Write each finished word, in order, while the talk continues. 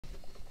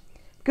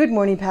Good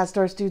morning,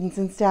 Pastor students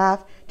and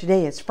staff.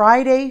 Today is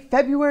Friday,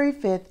 February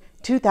 5th,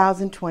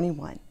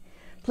 2021.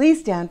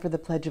 Please stand for the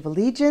Pledge of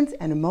Allegiance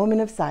and a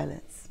moment of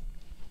silence.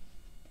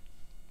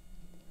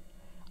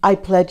 I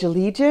pledge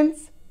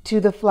allegiance to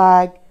the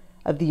flag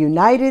of the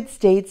United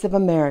States of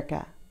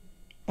America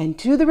and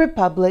to the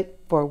republic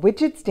for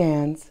which it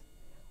stands,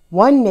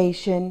 one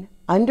nation,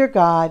 under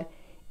God,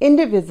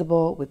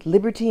 indivisible, with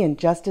liberty and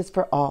justice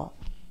for all.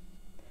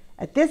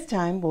 At this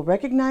time, we'll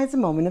recognize a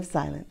moment of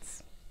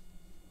silence.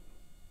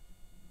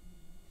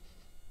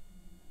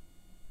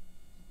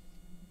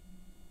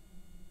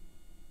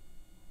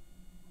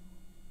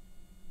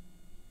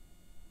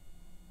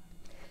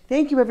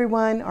 Thank you,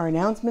 everyone. Our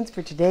announcements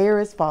for today are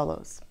as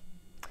follows.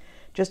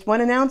 Just one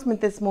announcement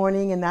this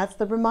morning, and that's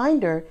the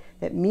reminder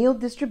that meal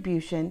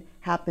distribution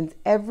happens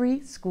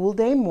every school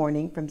day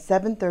morning from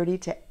 7:30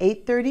 to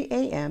 8:30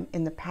 a.m.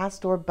 in the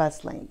Pastor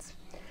bus lanes.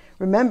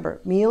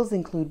 Remember, meals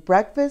include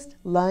breakfast,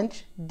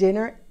 lunch,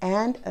 dinner,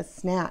 and a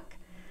snack.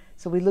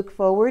 So we look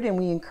forward and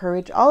we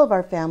encourage all of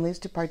our families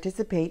to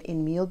participate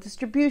in meal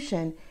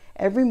distribution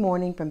every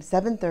morning from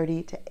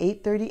 7:30 to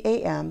 8:30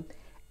 a.m.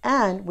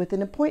 and with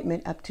an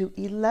appointment up to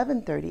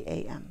 11:30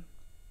 a.m.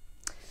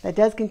 That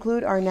does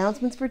conclude our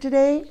announcements for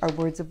today. Our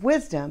words of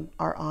wisdom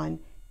are on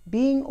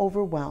being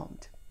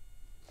overwhelmed.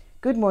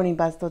 Good morning,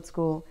 Bastard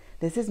School.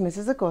 This is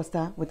Mrs.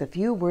 Acosta with a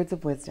few words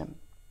of wisdom.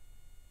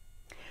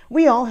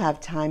 We all have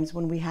times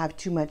when we have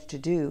too much to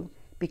do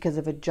because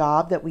of a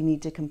job that we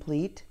need to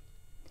complete.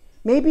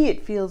 Maybe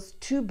it feels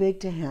too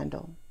big to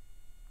handle.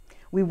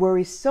 We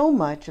worry so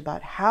much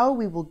about how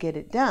we will get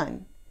it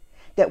done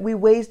that we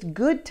waste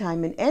good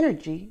time and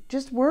energy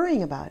just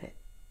worrying about it.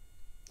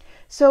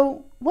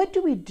 So what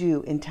do we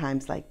do in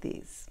times like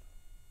these?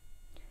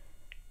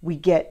 We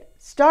get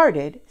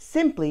started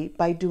simply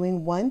by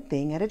doing one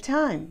thing at a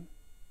time,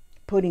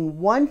 putting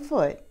one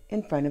foot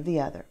in front of the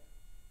other.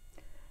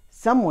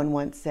 Someone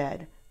once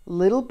said,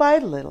 little by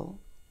little,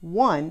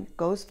 one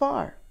goes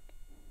far.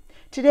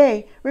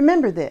 Today,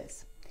 remember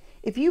this.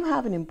 If you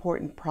have an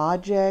important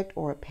project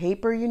or a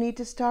paper you need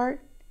to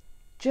start,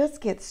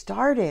 just get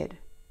started.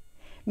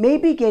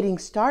 Maybe getting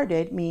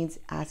started means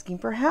asking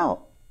for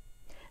help.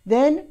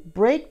 Then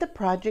break the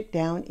project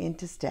down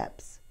into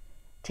steps.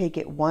 Take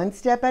it one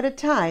step at a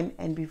time,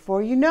 and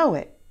before you know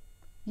it,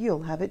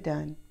 you'll have it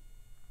done.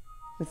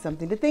 With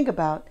something to think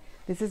about,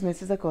 this is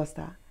Mrs.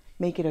 Acosta.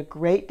 Make it a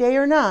great day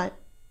or not,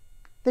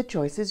 the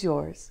choice is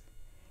yours.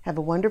 Have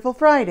a wonderful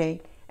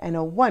Friday and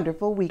a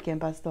wonderful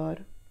weekend,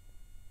 Pastor.